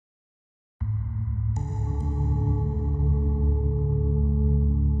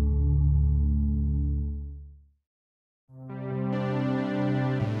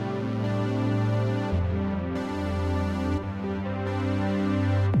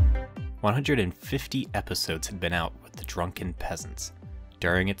150 episodes had been out with the Drunken Peasants.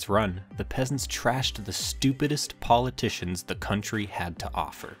 During its run, the peasants trashed the stupidest politicians the country had to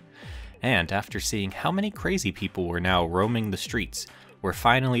offer. And after seeing how many crazy people were now roaming the streets, we're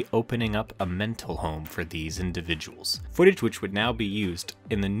finally opening up a mental home for these individuals. Footage which would now be used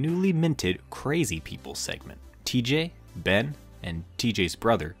in the newly minted Crazy People segment. TJ, Ben, and TJ's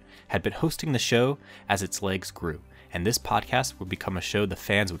brother had been hosting the show as its legs grew, and this podcast would become a show the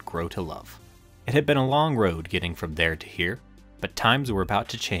fans would grow to love. It had been a long road getting from there to here, but times were about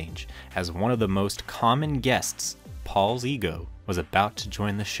to change as one of the most common guests, Paul's ego, was about to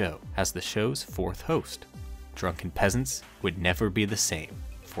join the show as the show's fourth host. Drunken Peasants would never be the same,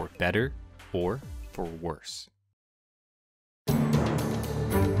 for better or for worse.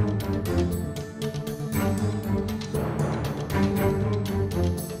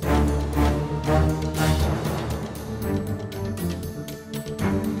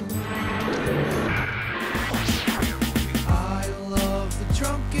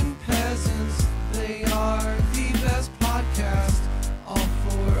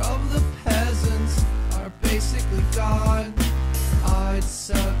 I'd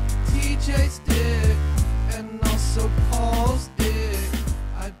suck TJ's dick and also Paul's dick.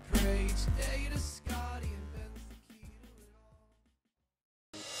 I'd pray each day to Scotty and Ben's the key to it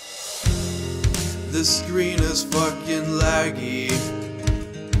all. The screen is fucking laggy.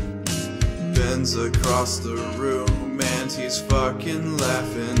 Ben's across the room and he's fucking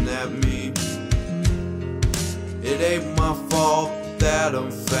laughing at me. It ain't my fault that I'm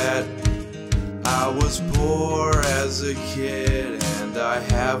fat. I was poor as a kid and I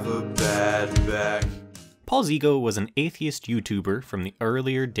have a bad back. Paul's ego was an atheist YouTuber from the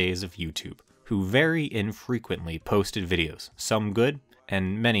earlier days of YouTube, who very infrequently posted videos, some good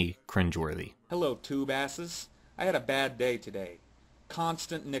and many cringeworthy. Hello, tube asses. I had a bad day today.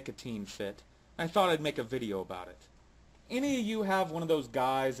 Constant nicotine fit. I thought I'd make a video about it. Any of you have one of those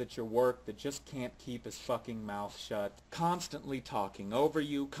guys at your work that just can't keep his fucking mouth shut? Constantly talking over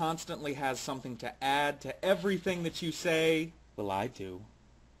you, constantly has something to add to everything that you say? Well, I do.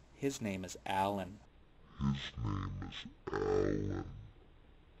 His name is Alan.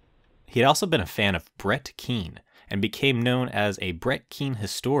 He had also been a fan of Brett Keane, and became known as a Brett Keane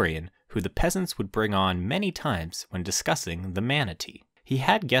historian who the peasants would bring on many times when discussing the manatee. He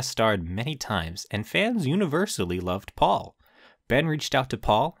had guest starred many times, and fans universally loved Paul. Ben reached out to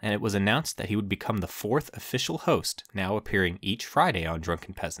Paul, and it was announced that he would become the fourth official host, now appearing each Friday on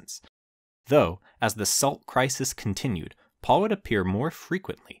Drunken Peasants. Though, as the salt crisis continued, Paul would appear more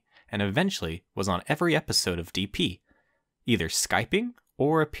frequently, and eventually was on every episode of DP, either Skyping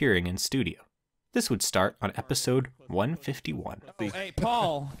or appearing in studio. This would start on episode 151. Hey,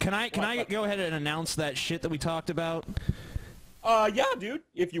 Paul, can I go ahead and announce that shit that we talked about? Yeah, dude,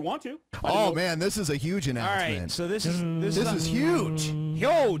 if you want to. Oh man, this is a huge All announcement. right, so this is huge.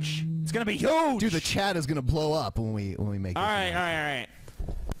 huge. It's gonna be huge. Dude, the chat is gonna blow up when we make this. All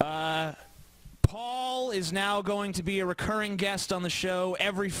right. Paul is now going to be a recurring guest on the show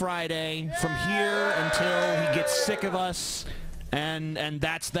every Friday from here until he gets sick of us, and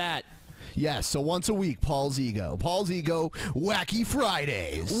that's that. Yes, so once a week, Paul's Ego, Wacky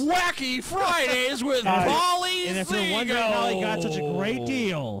Fridays. Wacky Fridays with Paulie's And if you're wondering how he got such a great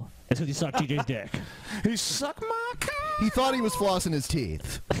deal, it's because he sucked TJ's dick. He sucked my cock. He thought he was flossing his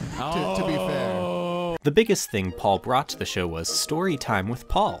teeth, to be fair. The biggest thing Paul brought to the show was Story Time with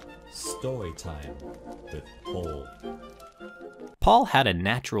Paul. Story time with Paul. Paul had a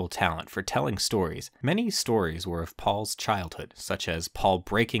natural talent for telling stories. Many stories were of Paul's childhood, such as Paul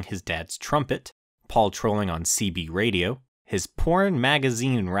breaking his dad's trumpet, Paul trolling on CB radio, his porn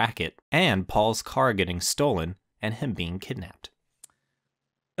magazine racket, and Paul's car getting stolen and him being kidnapped.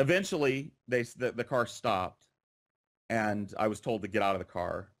 Eventually, the car stopped, and I was told to get out of the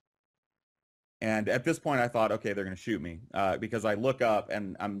car. And at this point, I thought, okay, they're going to shoot me, because I look up,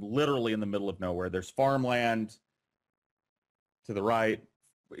 and I'm literally in the middle of nowhere. There's farmland to the right,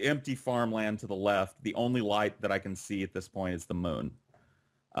 empty farmland to the left. The only light that I can see at this point is the moon.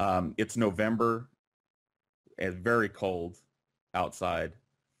 It's November. It's very cold outside.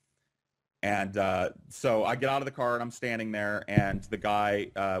 And so I get out of the car and I'm standing there, and the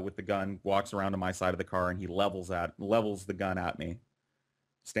guy with the gun walks around to my side of the car and he levels the gun at me,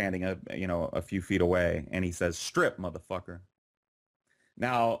 standing a few feet away, and he says, "Strip, motherfucker."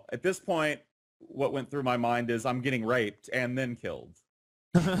 Now, at this point, what went through my mind is I'm getting raped and then killed.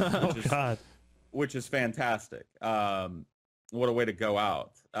 God. Which is fantastic. What a way to go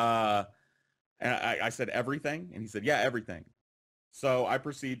out. And I said, "Everything?" And he said, "Yeah, everything." So I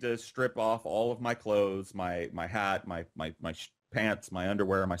proceed to strip off all of my clothes, my hat, my pants, my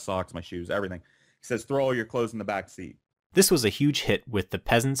underwear, my socks, my shoes, everything. He says, throw all your clothes in the back seat. This was a huge hit with the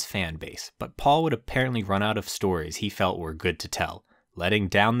Peasants fan base, but Paul would apparently run out of stories he felt were good to tell, letting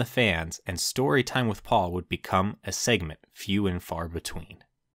down the fans, and story time with Paul would become a segment few and far between.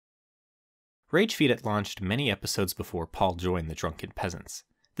 RageFeed had launched many episodes before Paul joined the Drunken Peasants.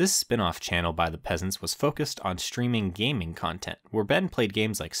 This spin-off channel by the Peasants was focused on streaming gaming content, where Ben played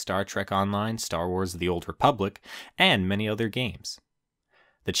games like Star Trek Online, Star Wars The Old Republic, and many other games.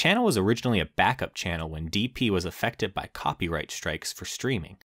 The channel was originally a backup channel when DP was affected by copyright strikes for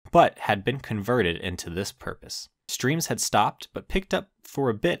streaming, but had been converted into this purpose. Streams had stopped, but picked up for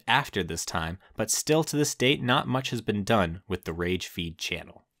a bit after this time, but still to this date not much has been done with the RageFeed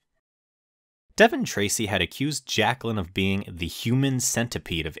channel. Devin Tracy had accused Jacqueline of being the human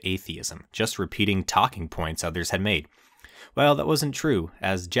centipede of atheism, just repeating talking points others had made. Well, that wasn't true,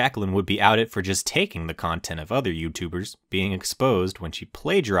 as Jacqueline would be outed for just taking the content of other YouTubers, being exposed when she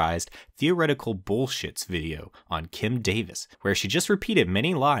plagiarized Theoretical Bullshit's video on Kim Davis, where she just repeated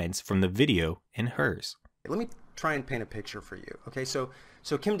many lines from the video in hers. Let me try and paint a picture for you. Okay, so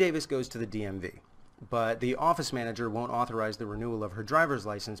Kim Davis goes to the DMV, but the office manager won't authorize the renewal of her driver's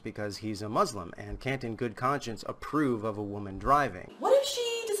license because he's a Muslim and can't in good conscience approve of a woman driving. What if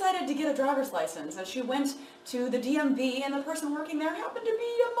she decided to get a driver's license and she went to the DMV and the person working there happened to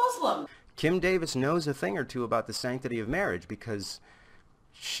be a Muslim? Kim Davis knows a thing or two about the sanctity of marriage because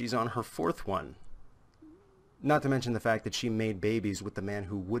she's on her 4th one. Not to mention the fact that she made babies with the man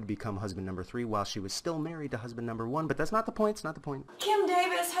who would become husband number 3 while she was still married to husband number 1, but that's not the point, it's not the point. Kim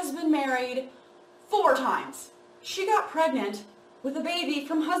Davis has been married 4 times. She got pregnant with a baby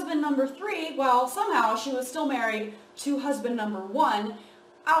from husband number 3 while somehow she was still married to husband number 1.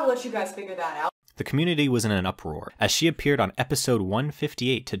 I'll let you guys figure that out. The community was in an uproar, as she appeared on episode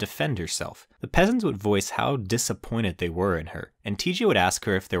 158 to defend herself. The Peasants would voice how disappointed they were in her, and TJ would ask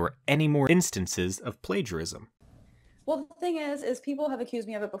her if there were any more instances of plagiarism. Well, the thing is people have accused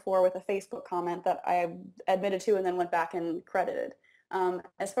me of it before with a Facebook comment that I admitted to and then went back and credited.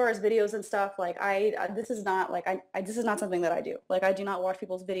 As far as videos and stuff, like this is not something that I do. Like, I do not watch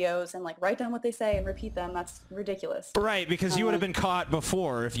people's videos and like write down what they say and repeat them. That's ridiculous. Right, because you would have been caught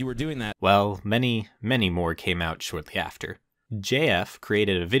before if you were doing that. Well, many more came out shortly after. JF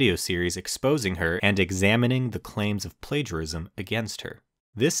created a video series exposing her and examining the claims of plagiarism against her.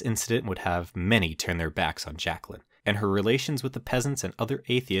 This incident would have many turn their backs on Jacqueline, and her relations with the Peasants and other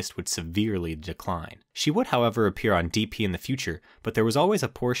atheists would severely decline. She would, however, appear on DP in the future, but there was always a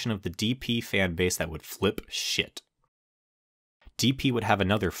portion of the DP fan base that would flip shit. DP would have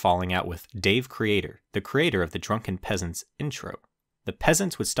another falling out with Dave Creator, the creator of the Drunken Peasants intro. The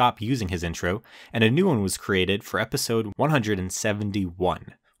Peasants would stop using his intro, and a new one was created for episode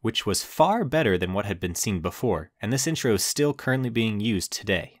 171, which was far better than what had been seen before, and this intro is still currently being used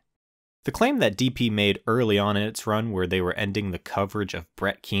today. The claim that DP made early on in its run where they were ending the coverage of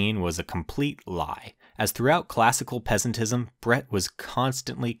Brett Keane was a complete lie, as throughout classical peasantism, Brett was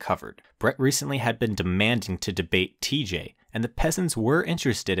constantly covered. Brett recently had been demanding to debate TJ, and the Peasants were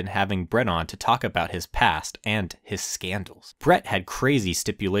interested in having Brett on to talk about his past and his scandals. Brett had crazy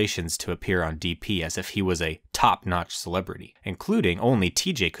stipulations to appear on DP as if he was a top-notch celebrity, including only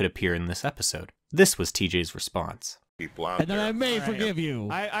TJ could appear in this episode. This was TJ's response. And then I may forgive you.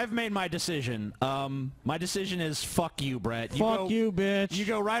 I've made my decision. My decision is fuck you, Brett. Fuck you, bitch. You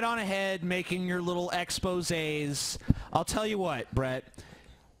go right on ahead making your little exposés. I'll tell you what, Brett.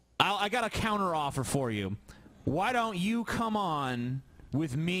 I got a counter offer for you. Why don't you come on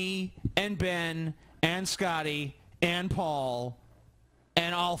with me and Ben and Scotty and Paul,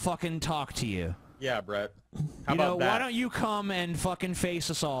 and I'll fucking talk to you. Yeah, Brett. How about that? Why don't you come and fucking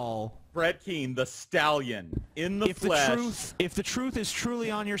face us all? Brett Keane, the stallion, in the flesh. If the truth is truly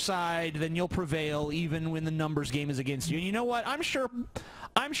on your side, then you'll prevail even when the numbers game is against you. And you know what? I'm sure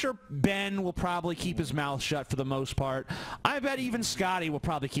Ben will probably keep his mouth shut for the most part. I bet even Scotty will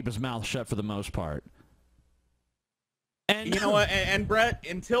probably keep his mouth shut for the most part. And you know what? And Brett,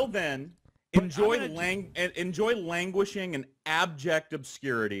 until then, enjoy languishing in abject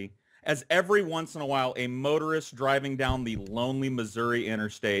obscurity, as every once in a while a motorist driving down the lonely Missouri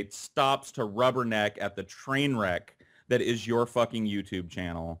interstate stops to rubberneck at the train wreck that is your fucking YouTube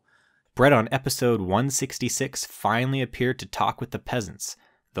channel. Brett on episode 166 finally appeared to talk with the Peasants.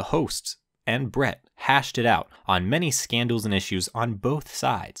 The hosts and Brett hashed it out on many scandals and issues on both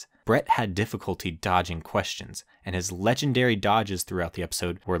sides. Brett had difficulty dodging questions, and his legendary dodges throughout the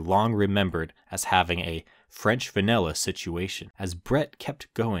episode were long remembered as having a French vanilla situation, as Brett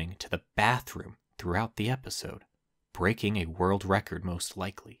kept going to the bathroom throughout the episode, breaking a world record most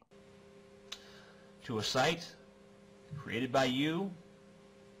likely. To a site created by you,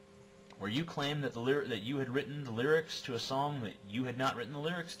 where you claim that that you had written the lyrics to a song that you had not written the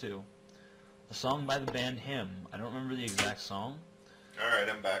lyrics to. A song by the band Him. I don't remember the exact song. Alright,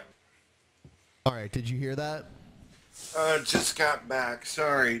 I'm back. All right, did you hear that? Just got back.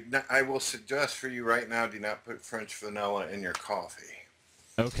 Sorry. I will suggest for you right now, do not put French vanilla in your coffee.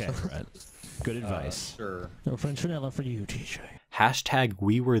 Okay, Brett. Good advice. Sure. No French vanilla for you, TJ. Hashtag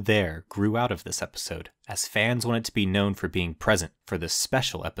We Were There grew out of this episode, as fans wanted to be known for being present for this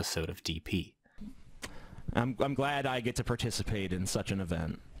special episode of DP. I'm glad I get to participate in such an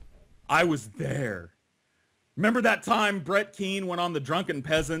event. I was there. Remember that time Brett Keane went on the Drunken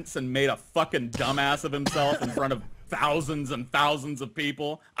Peasants and made a fucking dumbass of himself in front of thousands and thousands of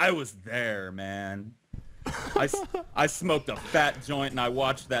people? I was there, man. I smoked a fat joint and I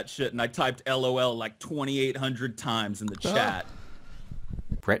watched that shit and I typed LOL like 2,800 times in the chat.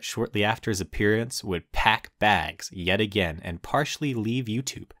 Brett, shortly after his appearance, would pack bags yet again and partially leave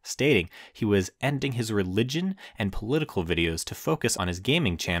YouTube, stating he was ending his religion and political videos to focus on his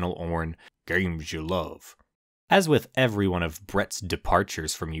gaming channel on Games You Love. As with every one of Brett's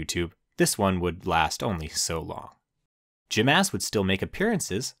departures from YouTube, this one would last only so long. Jim Ass would still make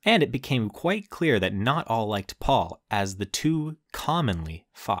appearances, and it became quite clear that not all liked Paul, as the two commonly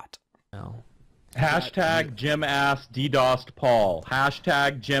fought. No. Hashtag Jim Ass DDoSed Paul.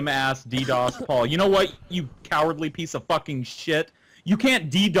 Hashtag Jim Ass DDoSed Paul. You know what, you cowardly piece of fucking shit? You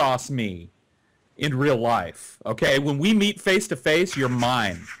can't DDoS me in real life, okay? When we meet face to face, you're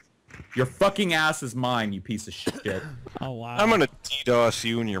mine. Your fucking ass is mine, you piece of shit. Oh, wow. I'm gonna DDoS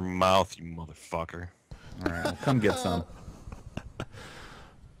you in your mouth, you motherfucker. Alright, well, come get some.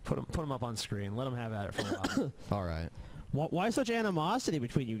 Put him up on screen. Let him have at it for a while. All right. Why such animosity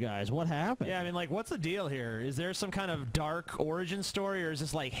between you guys? What happened? Yeah, I mean, like, what's the deal here? Is there some kind of dark origin story, or is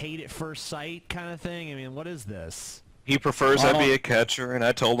this like hate at first sight kind of thing? I mean, what is this? He prefers I be a catcher, and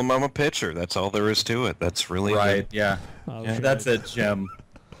I told him I'm a pitcher. That's all there is to it. That's really right. Yeah. Okay. That's it, Jim.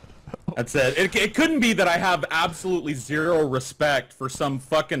 That's it. It couldn't be that I have absolutely zero respect for some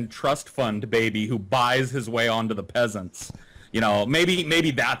fucking trust fund baby who buys his way onto the peasants. You know,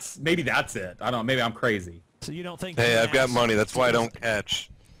 maybe that's it. I don't know. Maybe I'm crazy. So you don't think? Hey, I've got money. That's why I don't catch.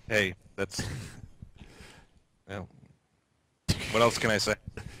 Hey, that's. Well, what else can I say?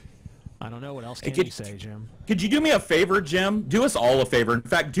 I don't know. What else can you say, Jim? Could you do me a favor, Jim? Do us all a favor. In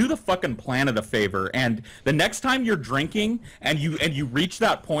fact, do the fucking planet a favor. And the next time you're drinking and you reach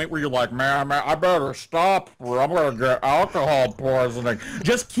that point where you're like, man, I better stop or I'm gonna get alcohol poisoning.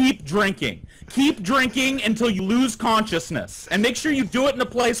 Just keep drinking. Keep drinking until you lose consciousness. And make sure you do it in a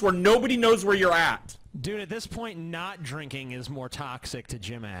place where nobody knows where you're at. Dude, at this point, not drinking is more toxic to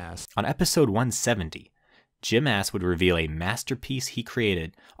Jim Ass. On episode 170, Jim Ass would reveal a masterpiece he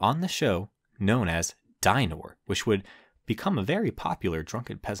created on the show known as Dynor, which would become a very popular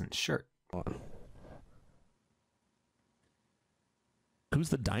Drunken Peasants shirt. Who's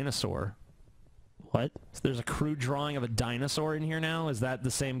the dinosaur? What? So there's a crude drawing of a dinosaur in here now? Is that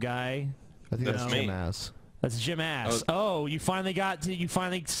the same guy? I think that's me. Jim Ass. That's Jim Ass. Oh, you finally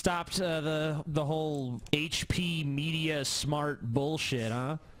stopped the whole HP media smart bullshit,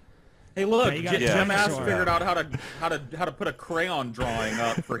 huh? Hey, look, Yeah, Jim Ass dinosaur. figured out how to put a crayon drawing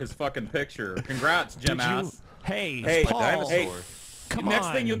up for his fucking picture. Congrats, Jim Ass. Hey, Paul. Hey, come next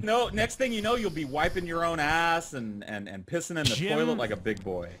on. thing you know, you'll be wiping your own ass and pissing in the Jim- toilet like a big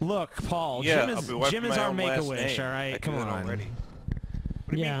boy. Look, Paul. Yeah, Jim I'll be wiping is my our own last Make-A-Wish. name. All I right, do come that on. already.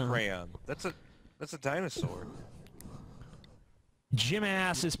 What do you Yeah. mean crayon? That's a dinosaur. Jim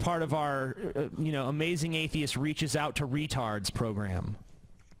Ass is part of our, Amazing Atheist Reaches Out to Retards program.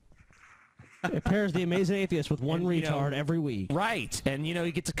 It pairs the Amazing Atheist with one And, retard every week. Right, and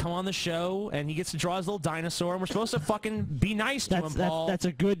he gets to come on the show, and he gets to draw his little dinosaur, and we're supposed to fucking be nice to him, Paul. That's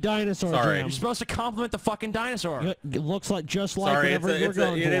a good dinosaur, Sorry. Jim. You're supposed to compliment the fucking dinosaur. It looks like just like Sorry, whatever you're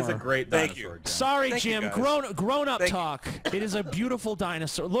going it is a for. great Thank dinosaur. you. Jim. Sorry, Thank you, Jim. guys. Grown up Thank you. talk. It is a beautiful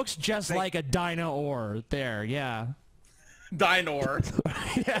dinosaur. Looks just like a dino-or. There, yeah. Dynor.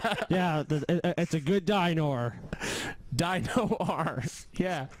 Yeah, it's a good dinosaur. Dino-R.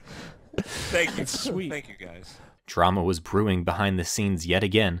 Yeah. Thank you. Sweet. Thank you, guys. Drama was brewing behind the scenes yet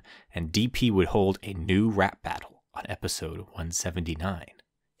again, and DP would hold a new rap battle on episode 179.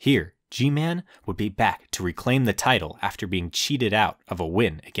 Here, G-Man would be back to reclaim the title after being cheated out of a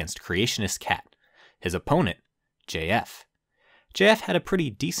win against Creationist Cat. His opponent, JF. JF had a pretty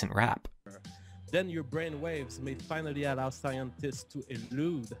decent rap. Then your brainwaves may finally allow scientists to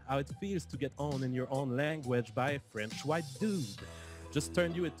elude how it feels to get on in your own language by a French white dude. Just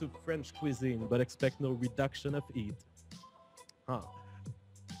turn you into French cuisine, but expect no reduction of heat. Huh.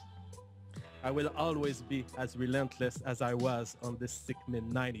 I will always be as relentless as I was on this sick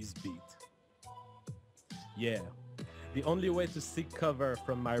mid-90s beat. Yeah, the only way to seek cover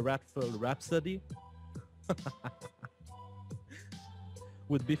from my wrathful rhapsody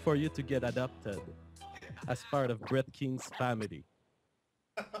would be for you to get adopted as part of Brett King's family.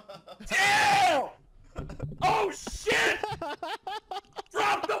 Damn! Oh shit!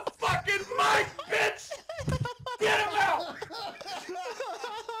 Drop the fucking mic, bitch! Get him out!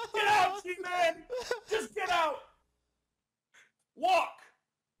 Get out, G-Man! Just get out! Walk!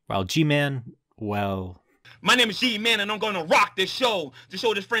 While G-Man, well... My name is G-Man and I'm gonna rock this show to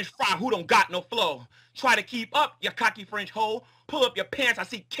show this French fry who don't got no flow. Try to keep up, you cocky French hoe. Pull up your pants, I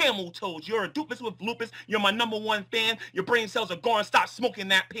see camel toes. You're a doofus with lupus, you're my #1 fan. Your brain cells are gone, stop smoking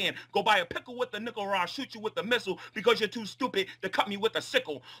that pan. Go buy a pickle with a nickel or I'll shoot you with a missile because you're too stupid to cut me with a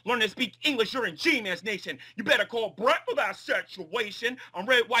sickle. Learn to speak English, you're in G-Man's nation. You better call Brett for that situation. I'm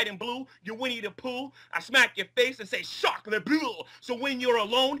red, white, and blue, you're Winnie the Pooh. I smack your face and say, chocolate blue. So when you're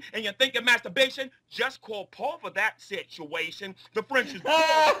alone and you're thinking masturbation, just call Paul for that situation. The French is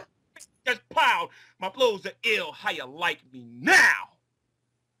just proud. My flows are ill. How you like me now?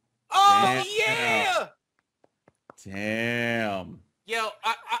 Oh, yeah! Damn. Yo,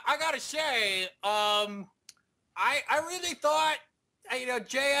 I gotta say, I really thought, you know,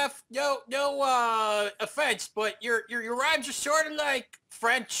 JF, no offense, but your rhymes are sort of like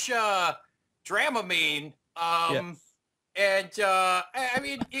French Dramamine. Yes. And I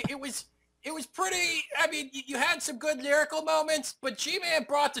mean, it was pretty. I mean, you had some good lyrical moments, but G-Man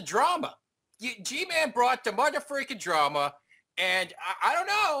brought the drama. G-Man brought the motherfreaking drama, and I don't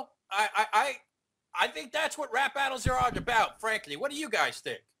know. I think that's what rap battles are all about, frankly. What do you guys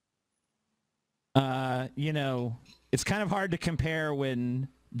think? You know, it's kind of hard to compare when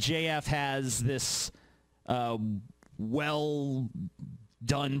JF has this well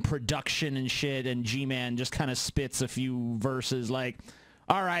done production and shit, and G-Man just kind of spits a few verses like,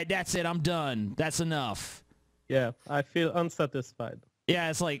 all right, that's it, I'm done. That's enough. Yeah, I feel unsatisfied. Yeah,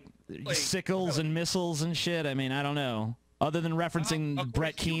 it's like sickles and missiles and shit. I mean, I don't know. Other than referencing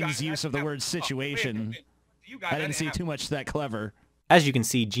Brett Keen's use of the word situation, I didn't see too much that clever. As you can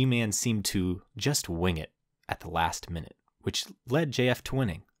see, G-Man seemed to just wing it at the last minute, which led JF to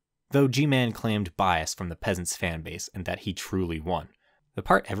winning. Though G-Man claimed bias from the Peasants fan base and that he truly won. The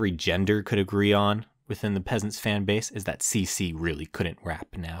part every gender could agree on within the Peasants fan base is that CC really couldn't rap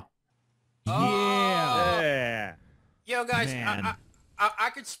now. Yeah! Yo, guys,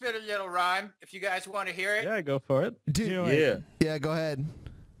 I could spit a little rhyme if you guys want to hear it. Yeah, go for it. Dude, yeah, go ahead.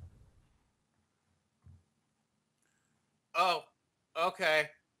 Oh, okay.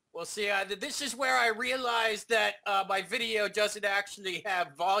 Well, see, this is where I realized that my video doesn't actually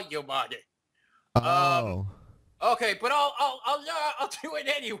have volume on it. Oh. Okay, but I'll do it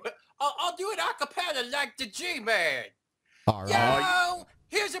anyway. I'll do it a cappella like the G-Man. All right. Yo,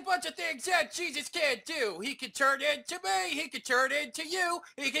 here's a bunch of things that Jesus can't do. He can turn into me. He can turn into you.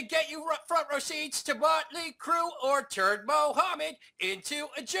 He can get you front row seats to Motley Crue or turn Mohammed into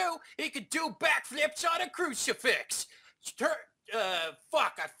a Jew. He can do backflips on a crucifix.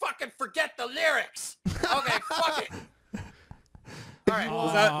 Fuck, I fucking forget the lyrics. Okay, fuck it. All right.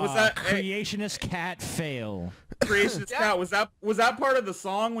 Was that creationist cat fail? Creationist cat, was that part of the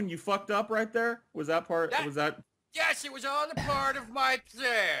song when you fucked up right there? Was that part? Was that? Yes, it was all a part of my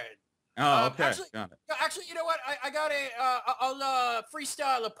plan. Oh, okay. Actually, you know what? I got I'll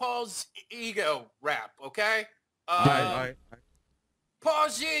freestyle a Paul's ego rap, okay?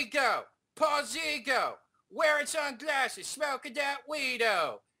 Paul's ego, wearing sunglasses, smoking that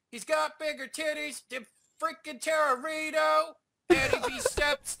weedo. He's got bigger titties than freaking Terrorito. And if he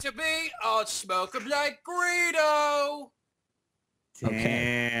steps to me, I'll smoke him like Greedo.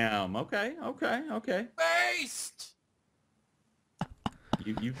 Damn. Okay. Based.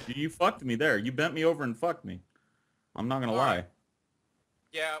 You fucked me there. You bent me over and fucked me. I'm not gonna lie.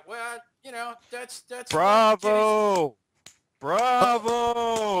 Yeah. Well, you know, that's. Bravo.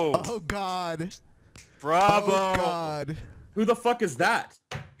 Oh God. Bravo. Oh God. Who the fuck is that?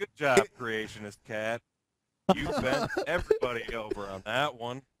 Good job, creationist cat. You bent everybody over on that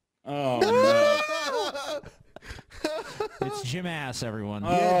one. Oh no. It's Jim Ass, everyone.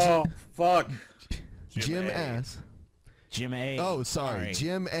 Oh fuck. Jim Ass. Jim A. Oh, sorry.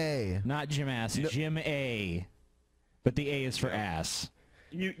 Jim A. Not Jim Ass. No. Jim A. But the A is for ass.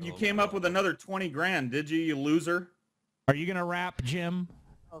 You came up with another 20 grand, did you loser? Are you gonna rap, Jim?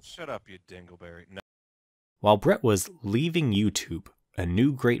 Oh, shut up, you dingleberry. No. While Brett was leaving YouTube, a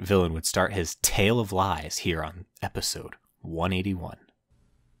new great villain would start his tale of lies here on episode 181.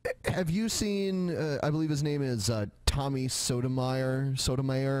 Have you seen, I believe his name is Tommy Sotomayor?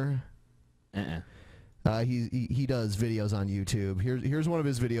 He does videos on YouTube. Here's one of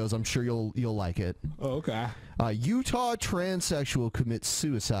his videos. I'm sure you'll like it. Oh, okay. Utah transsexual commits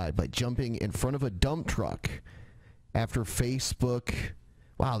suicide by jumping in front of a dump truck after Facebook.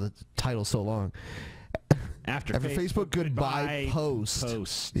 Wow, the title's so long. After Facebook goodbye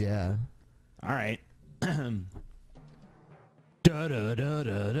post. Yeah. All right. Da da da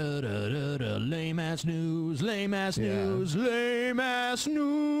da da da da. Lame ass news. Lame ass news. Lame ass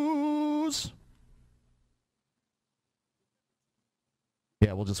news.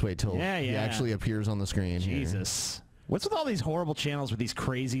 Yeah, we'll just wait till he actually appears on the screen. Jesus. Here. What's with all these horrible channels with these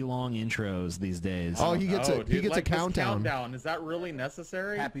crazy long intros these days? Oh, he gets a countdown. Is that really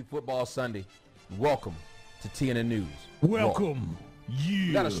necessary? Happy Football Sunday. Welcome to TNN News. Welcome.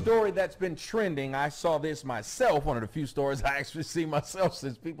 We got a story that's been trending. I saw this myself, one of the few stories I actually see myself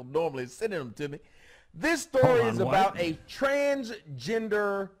since people normally sending them to me. This story is about a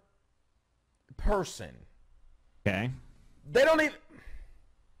transgender person. Okay. They don't even...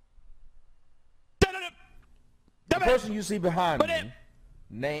 The person you see behind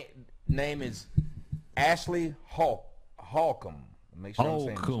me, name is Ashley Holcomb. Make sure I'm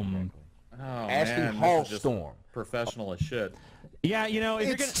saying this correctly. Oh, Ashley man, Hallstorm. Professional as shit. Yeah, you know,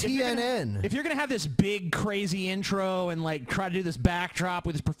 if you're gonna have this big crazy intro and like try to do this backdrop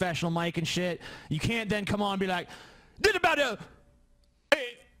with this professional mic and shit, you can't then come on and be like, "Did about a,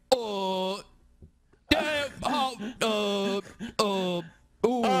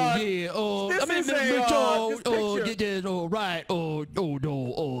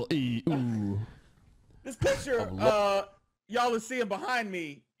 This picture, y'all are seeing behind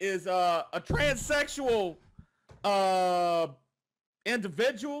me is a transsexual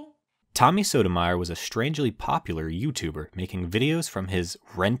individual. Tommy Sotomayor was a strangely popular YouTuber making videos from his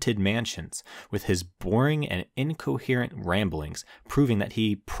rented mansions, with his boring and incoherent ramblings proving that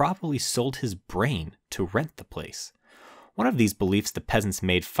he probably sold his brain to rent the place. One of these beliefs the peasants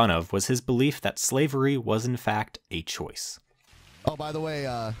made fun of was his belief that slavery was in fact a choice. Oh, by the way,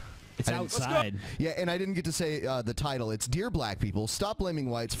 it's outside. Yeah, and I didn't get to say the title. It's Dear Black People, Stop Blaming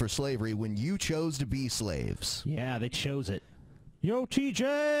Whites for Slavery When You Chose to Be Slaves. Yeah, they chose it. Yo,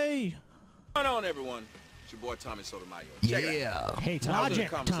 TJ! What's going on, everyone? It's your boy Tommy Sotomayor. Check it out. Hey, I was in a Logic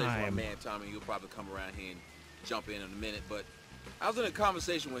conversation with my time. man Tommy. You'll probably come around here and jump in a minute, but I was in a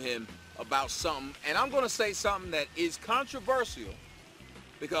conversation with him about something, and I'm going to say something that is controversial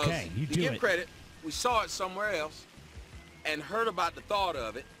because, to give credit, we saw it somewhere else and heard about the thought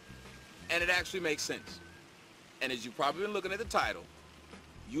of it, and it actually makes sense. And as you've probably been looking at the title,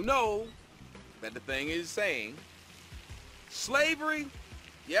 you know that the thing is saying slavery,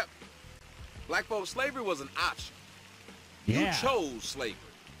 yep, black folks, slavery was an option. You chose slavery.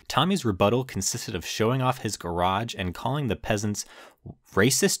 Tommy's rebuttal consisted of showing off his garage and calling the peasants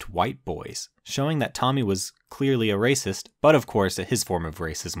racist white boys, showing that Tommy was clearly a racist, but of course his form of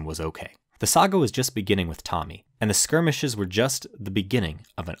racism was okay. The saga was just beginning with Tommy, and the skirmishes were just the beginning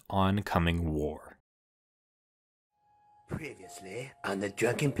of an oncoming war. Previously on the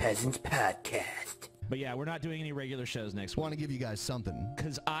Drunken Peasants Podcast. But yeah, we're not doing any regular shows next week. Want to give you guys something.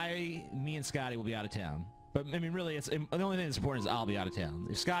 Because me and Scotty will be out of town. But, I mean, really, the only thing that's important is I'll be out of town.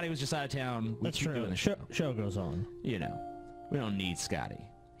 If Scotty was just out of town, we'd keep doing the show. Show goes on. You know, we don't need Scotty.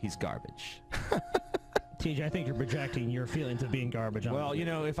 He's garbage. TJ, I think you're projecting your feelings of being garbage on Well, you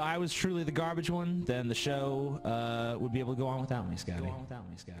know, if I was truly the garbage one, then the show would be able to go on without me, Scotty.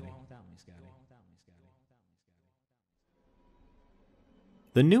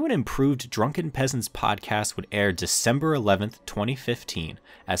 The new and improved Drunken Peasants podcast would air December 11th, 2015,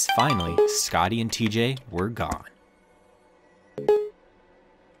 as finally Scotty and TJ were gone.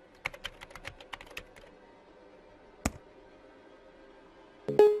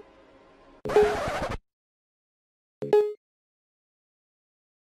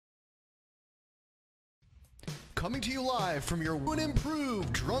 Coming to you live from your new and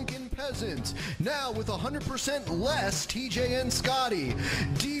improved Drunken Peasants, now with 100% less TJ and Scotty,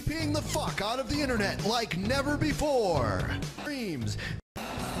 deeping the fuck out of the internet like never before. Dreams.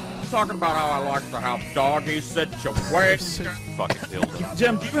 Talking about how I like to have doggy situations. Fucking dildo.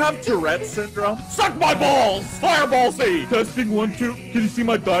 Jim, do you have Tourette's syndrome? Suck my balls! Fireball C! Testing 1, 2. Can you see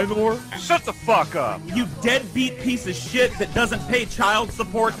my dinosaur? Shut the fuck up. You deadbeat piece of shit that doesn't pay child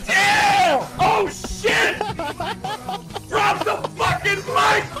support. Ew! Oh shit! Drop the fucking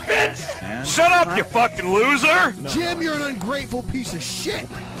mic, bitch! Shut up, you fucking loser! Jim, you're an ungrateful piece of shit!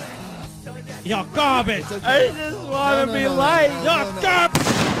 You're garbage! I just want to be light! You're garbage!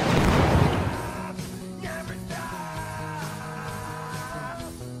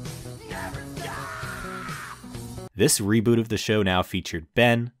 This reboot of the show now featured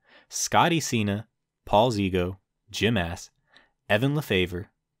Ben, Scotty Cena, Paul Zigo, Jim Ass, Evan LeFavor,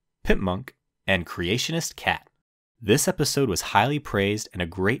 Pimp Monk, and Creationist Cat. This episode was highly praised and a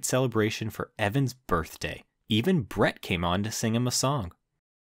great celebration for Evan's birthday. Even Brett came on to sing him a song.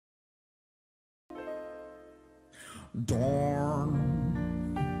 Dawn,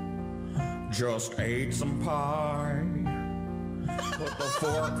 just ate some pie, put the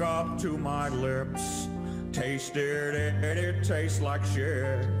fork up to my lips, tasted it, it tastes like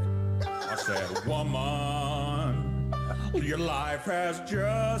shit. I said, woman, your life has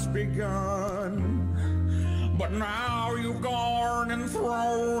just begun, but now you've gone and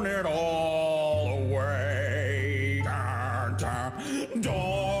thrown it all away. Darn, darn,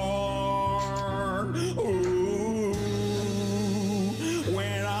 darn. Ooh,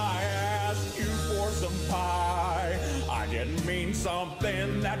 when I asked you for some pie, I didn't mean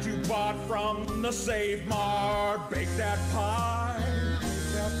something that you bought from the Save Mart. Bake that pie,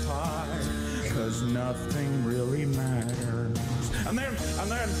 cause nothing really matters. And then,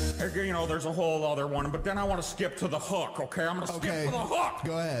 you know, there's a whole other one, but then I want to skip to the hook, okay? I'm gonna skip to the hook.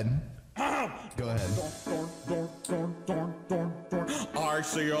 Go ahead. Go ahead. I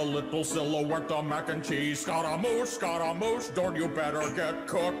see a little silhouette of mac and cheese. Scaramouche, darn, you better get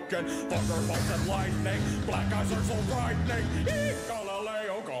cooking. Thunder, bolts, and lightning, black eyes are so frightening.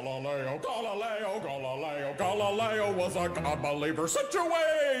 Galileo, Galileo, Galileo, Galileo, Galileo was a God-believer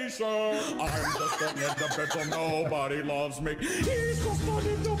situation. I'm just an individual, nobody loves me. He's just an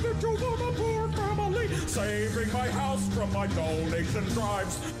individual on a poor family, saving my house from my donation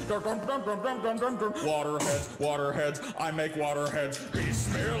drives. Waterheads, waterheads, I make waterheads.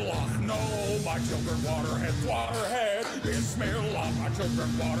 Bismillah, no, my children, waterheads, waterheads. Bismillah, my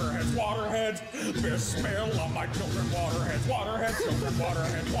children, waterheads, waterheads. Bismillah, my children, waterheads, waterheads. Children,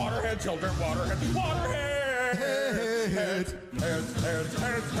 waterheads, waterheads, children, waterheads, waterheads. Heads, heads, heads, heads,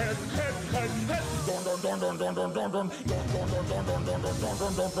 heads, heads, heads, heads. Dorn, dorn, dorn, dorn, dorn, dorn, dorn, dorn, dorn, dorn, dorn, dorn, dorn, dorn,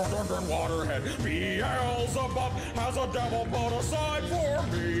 dorn, dorn, dorn, dorn, dorn, waterhead. Beelzebub has a devil put aside for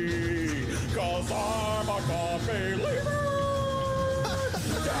me, 'cause I'm a God believer.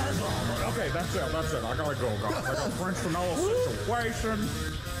 Okay, that's it, I gotta go, guys. I got a French vanilla situation.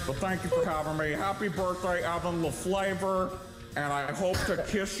 But thank you for having me. Happy birthday, Evan LeFlavor. And I hope to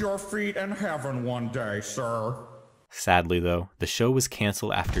kiss your feet in heaven one day, sir. Sadly, though, the show was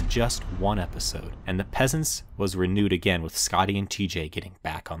canceled after just one episode, and The Peasants was renewed again with Scotty and TJ getting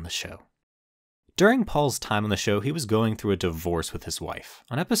back on the show. During Paul's time on the show, he was going through a divorce with his wife.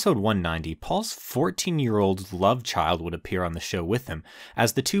 On episode 190, Paul's 14-year-old love child would appear on the show with him,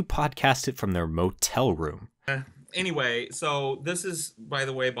 as the two podcasted from their motel room. Anyway, so this is, by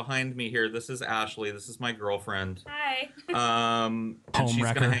the way, behind me here, this is Ashley. This is my girlfriend. Hi. And she's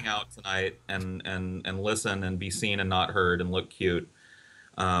going to hang out tonight and listen and be seen and not heard and look cute.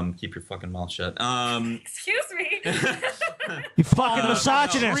 Keep your fucking mouth shut. Excuse me. You fucking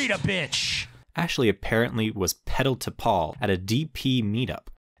misogynist. Read a bitch. Ashley apparently was peddled to Paul at a DP meetup,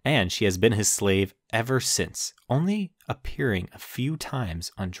 and she has been his slave ever since, only appearing a few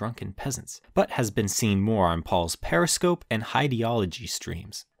times on Drunken Peasants, but has been seen more on Paul's Periscope and Highdeology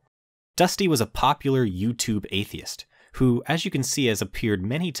streams. Dusty was a popular YouTube atheist, who, as you can see, has appeared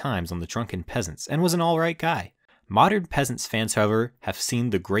many times on the Drunken Peasants, and was an alright guy. Modern Peasants fans, however, have seen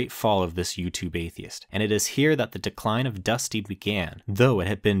the great fall of this YouTube atheist, and it is here that the decline of Dusty began, though it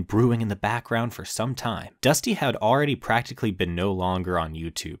had been brewing in the background for some time. Dusty had already practically been no longer on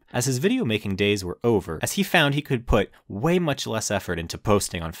YouTube, as his video making days were over, as he found he could put way much less effort into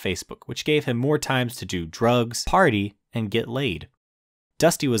posting on Facebook, which gave him more times to do drugs, party, and get laid.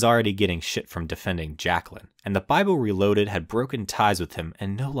 Dusty was already getting shit from defending Jacqueline, and the Bible Reloaded had broken ties with him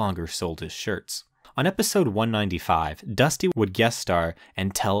and no longer sold his shirts. On episode 195, Dusty would guest star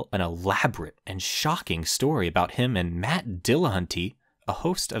and tell an elaborate and shocking story about him and Matt Dillahunty, a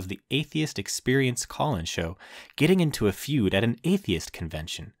host of the Atheist Experience call-in show, getting into a feud at an atheist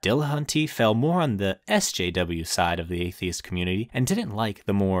convention. Dillahunty fell more on the SJW side of the atheist community and didn't like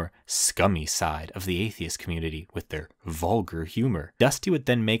the more scummy side of the atheist community with their vulgar humor. Dusty would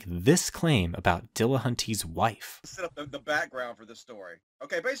then make this claim about Dillahunty's wife. Set up the background for this story.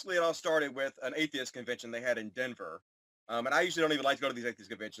 Okay, basically it all started with an atheist convention they had in Denver. And I usually don't even like to go to these atheist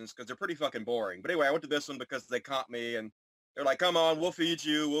conventions because they're pretty fucking boring. But anyway, I went to this one because they caught me and they're like, come on, we'll feed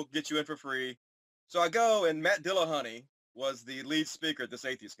you. We'll get you in for free. So I go, and Matt Dillahunty was the lead speaker at this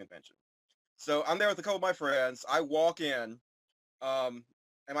atheist convention. So I'm there with a couple of my friends. I walk in, and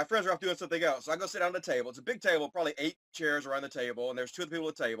my friends are off doing something else. So I go sit down at the table. It's a big table, probably 8 chairs around the table, and there's 2 other people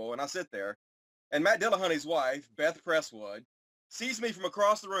at the table, and I sit there. And Matt Dillahunty's wife, Beth Presswood, sees me from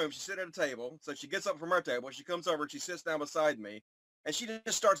across the room. She's sitting at a table. So she gets up from her table. She comes over, and she sits down beside me. and she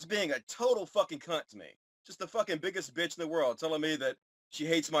just starts being a total fucking cunt to me. Just the fucking biggest bitch in the world, telling me that she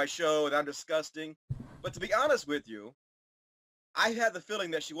hates my show and I'm disgusting. But to be honest with you, I had the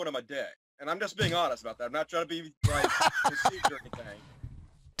feeling that she wanted my dick. And I'm just being honest about that. I'm not trying to be like deceived or anything.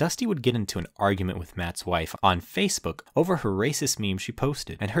 Dusty would get into an argument with Matt's wife on Facebook over her racist meme she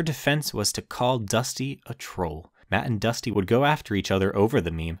posted, and her defense was to call Dusty a troll. Matt and Dusty would go after each other over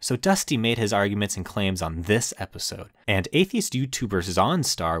the meme, so Dusty made his arguments and claims on this episode. And atheist YouTubers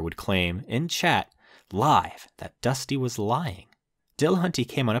OnStar would claim in chat live that Dusty was lying. Dillahunty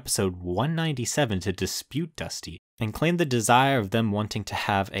came on episode 197 to dispute Dusty and claimed the desire of them wanting to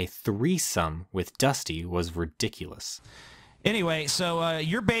have a threesome with Dusty was ridiculous. Anyway, so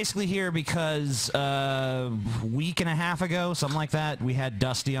you're basically here because a week and a half ago, something like that, we had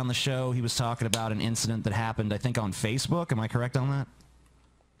Dusty on the show. He was talking about an incident that happened, I think, on Facebook. Am I correct on that?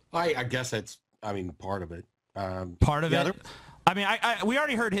 I guess that's, I mean, part of it. Part of it? I mean, we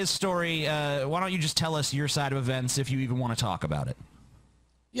already heard his story. Why don't you just tell us your side of events if you even want to talk about it?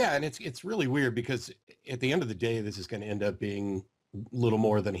 Yeah, and it's really weird because at the end of the day, this is going to end up being little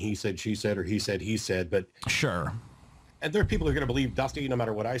more than he said, she said, or he said, but... Sure. And there are people who are going to believe Dusty no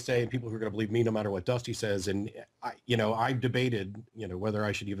matter what I say, and people who are going to believe me no matter what Dusty says. And, I debated, whether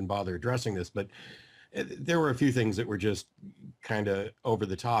I should even bother addressing this, but there were a few things that were just kind of over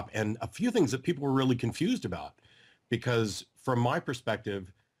the top and a few things that people were really confused about. Because from my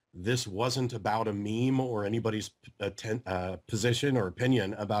perspective, this wasn't about a meme or anybody's position or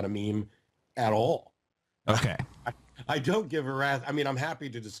opinion about a meme at all. Okay. I don't give a rat's. I mean, I'm happy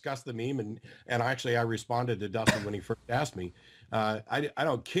to discuss the meme, and actually I responded to Dusty when he first asked me. I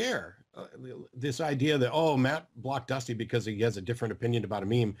don't care. This idea that, oh, Matt blocked Dusty because he has a different opinion about a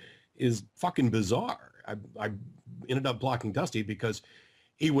meme is fucking bizarre. I ended up blocking Dusty because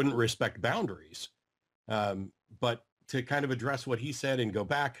he wouldn't respect boundaries. But to kind of address what he said and go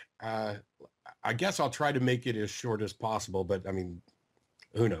back, I guess I'll try to make it as short as possible, but I mean,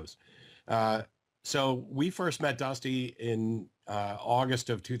 who knows? So we first met Dusty in August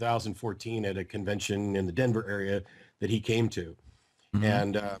of 2014 at a convention in the Denver area that he came to. Mm-hmm.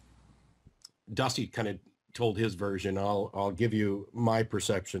 And Dusty kind of told his version. I'll give you my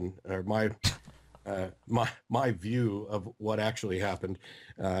perception or my view of what actually happened,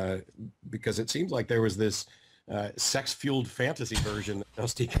 because it seems like there was this sex-fueled fantasy version that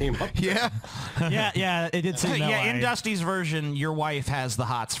Dusty came up with. Yeah, it did seem that way. In Dusty's version, your wife has the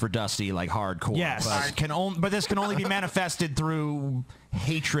hots for Dusty, like hardcore. Yes. But this can only be manifested through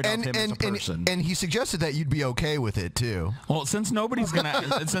hatred of him as a person. And he suggested that you'd be okay with it, too. Well, since nobody's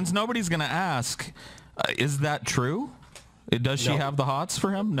gonna ask, is that true? Does she have the hots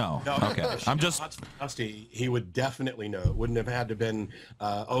for him? No. Okay. I'm just Dusty. He would definitely know. It wouldn't have had to been,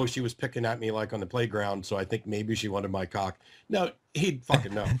 oh, she was picking at me like on the playground, so I think maybe she wanted my cock. No, he'd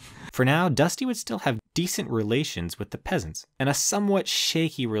fucking know. For now, Dusty would still have decent relations with the peasants and a somewhat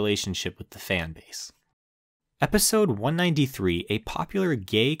shaky relationship with the fan base. Episode 193, a popular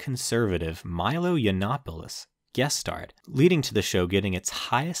gay conservative, Milo Yiannopoulos, guest starred, leading to the show getting its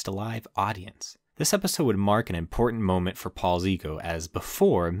highest live audience. This episode would mark an important moment for Paul's ego, as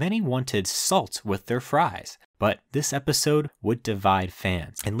before, many wanted salt with their fries. But this episode would divide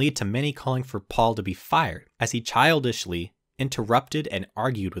fans and lead to many calling for Paul to be fired, as he childishly interrupted and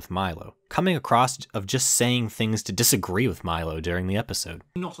argued with Milo, coming across of just saying things to disagree with Milo during the episode.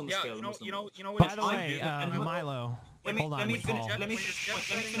 Not on the scale. By the way, Milo. Let me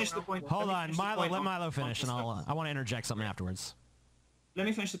finish the point. Hold on, Milo. Let Milo finish, and I want to interject something afterwards. Let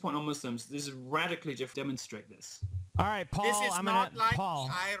me finish the point on Muslims. This is radically to demonstrate this. All right, Paul. This is not like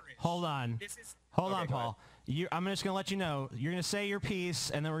Paul. Irish. Hold on. Hold on, Paul. I'm just going to let you know. You're going to say your piece,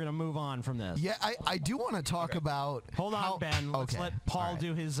 and then we're going to move on from this. Yeah, I do want to talk about... Hold on, Ben. Let's let Paul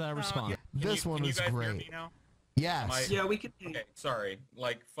do his response. This one was great. Yes. Yeah, we can. Okay, sorry.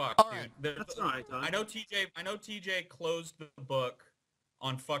 Like, fuck, dude. That's all right. I know TJ closed the book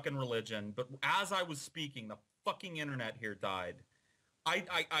on fucking religion, but as I was speaking, the fucking internet here died. I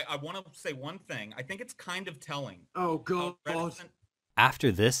want to say one thing. I think it's kind of telling. Oh, God.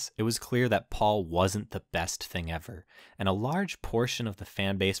 After this, it was clear that Paul wasn't the best thing ever, and a large portion of the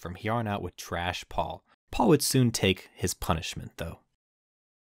fan base from here on out would trash Paul. Paul would soon take his punishment, though.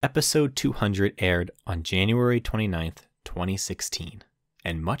 Episode 200 aired on January 29th, 2016,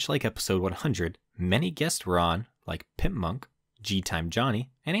 and much like episode 100, many guests were on, like Pimp Monk, G-Time Johnny,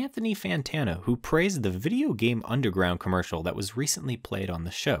 and Anthony Fantano, who praised the Video Game Underground commercial that was recently played on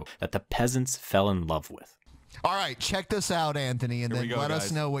the show that the peasants fell in love with. All right, check this out, Anthony, and then let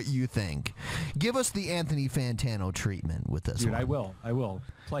us know what you think. Give us the Anthony Fantano treatment with this one. I will.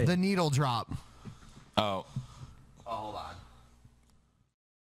 Play the needle drop. Oh. Oh, hold on.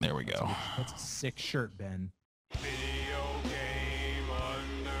 There we go. That's a sick shirt, Ben. Video Game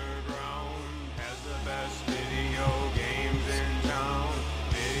Underground has the best video games in town.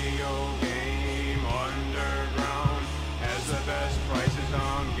 Video Game Underground has the best prices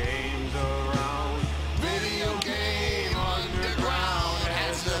on games around. Video Game Underground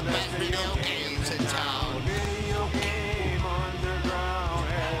has the best video games in town. Video Game Underground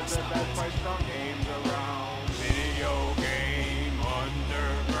has the best prices on games around. Video Game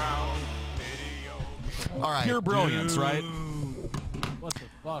Underground. All right. Pure brilliance, right? What the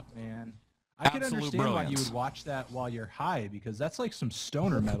fuck, man? I can understand why you would watch that while you're high, because that's like some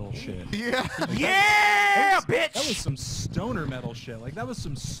stoner metal shit. Yeah. Yeah, bitch! That was some stoner metal shit. Like, that was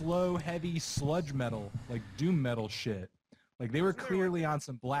some slow, heavy sludge metal, like doom metal shit. Like, they were clearly on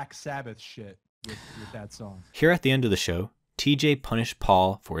some Black Sabbath shit with that song. Here at the end of the show, TJ punished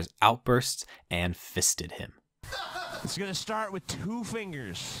Paul for his outbursts and fisted him. It's going to start with 2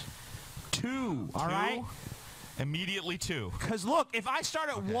 fingers. 2, all right? Immediately 2. Because look, if I start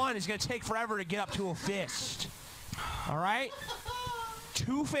at 1, it's going to take forever to get up to a fist. All right?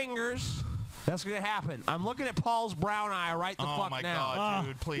 2 fingers. That's going to happen. I'm looking at Paul's brown eye right the fuck my now. God,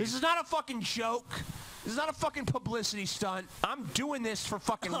 dude, please. This is not a fucking joke. This is not a fucking publicity stunt. I'm doing this for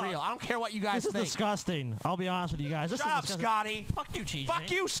fucking real. I don't care what you guys think. This is disgusting. I'll be honest with you guys. Shut up, Scotty. Fuck you, TJ.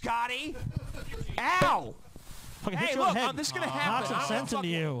 Fuck you, Scotty. Ow. Hey, look, this is going to happen. Knock some sense into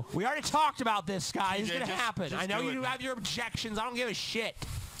you. We already talked about this, guys. This is TJ, going to happen. I know do you it. have your objections. I don't give a shit.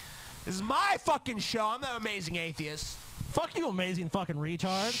 This is my fucking show. I'm the amazing atheist. Fuck you, amazing fucking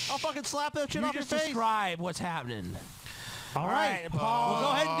retard. I'll fucking slap that shit off your just face. describe what's happening. All right. Well, go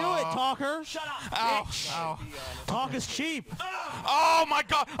ahead and do it, talker. Shut up, bitch. Ow. Talk is cheap. Oh my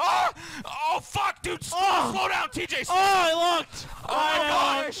God. Oh fuck, dude. Slow down, TJ. Oh, I looked. Oh, my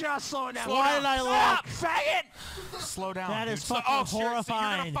God. You're not slowing down. Why did I Shut look? up, faggot. Slow down. That dude. is fucking seriously, you're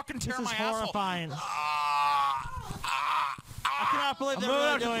horrifying. gonna fucking tear This is my horrifying. asshole. I cannot believe I'm that moving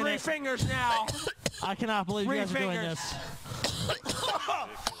we're up to doing 3 this. fingers now. I cannot believe you 3 guys are doing fingers. this.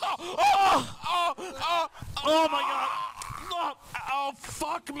 Oh my God. Oh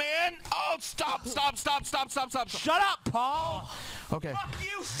fuck, man. Oh, stop. Shut up, Paul. Okay. Fuck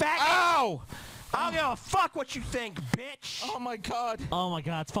you, faggot. Ow. I don't give a fuck what you think, bitch. Oh my God. Oh my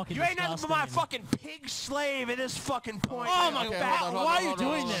God, it's fucking You ain't nothing disgusting. but my fucking pig slave at this fucking point. Oh my Okay, God, hold on, why are you hold on,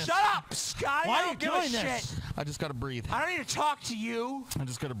 doing hold on. this? Shut up, Scotty. Why I are don't you give a doing this? shit. I just gotta breathe. I don't need to talk to you. I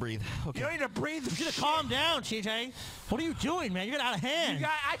just gotta breathe. Okay. You don't need to breathe. You gotta calm down, TJ. What are you doing, man? You're getting out of hand.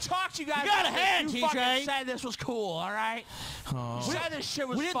 I talked to you guys. You got a about this. hand, You TJ. fucking said this was cool, all right? You said this shit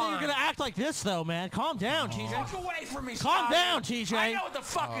was We didn't think you fun. were gonna act like this, though, man. Calm down, TJ. Walk away from me, Calm Scotty. down, TJ. I know what the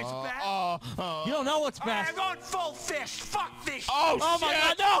fuck is best. You don't know what's All right, best. I'm going full fish. Fuck this Oh, shit. Oh my shit.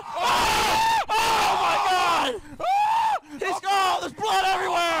 God, no! Oh my God! There's blood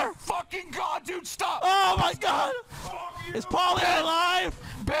everywhere! Fucking God, dude, stop. Oh my God! Is Paulie alive?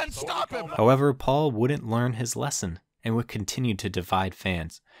 Ben, stop him. However, Paul wouldn't learn his lesson and would continue to divide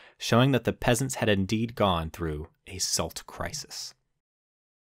fans, showing that the peasants had indeed gone through a salt crisis.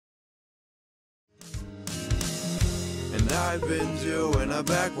 And I've been doing a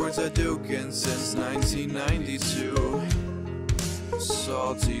backwards Hadouken since 1992.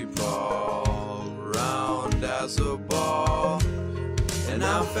 Salty Paul, round as a ball. And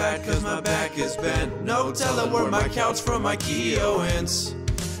I'm fat cause my back is bent. No telling where my couch from Ikea went.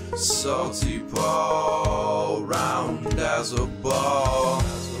 Salty Paul, round as a ball.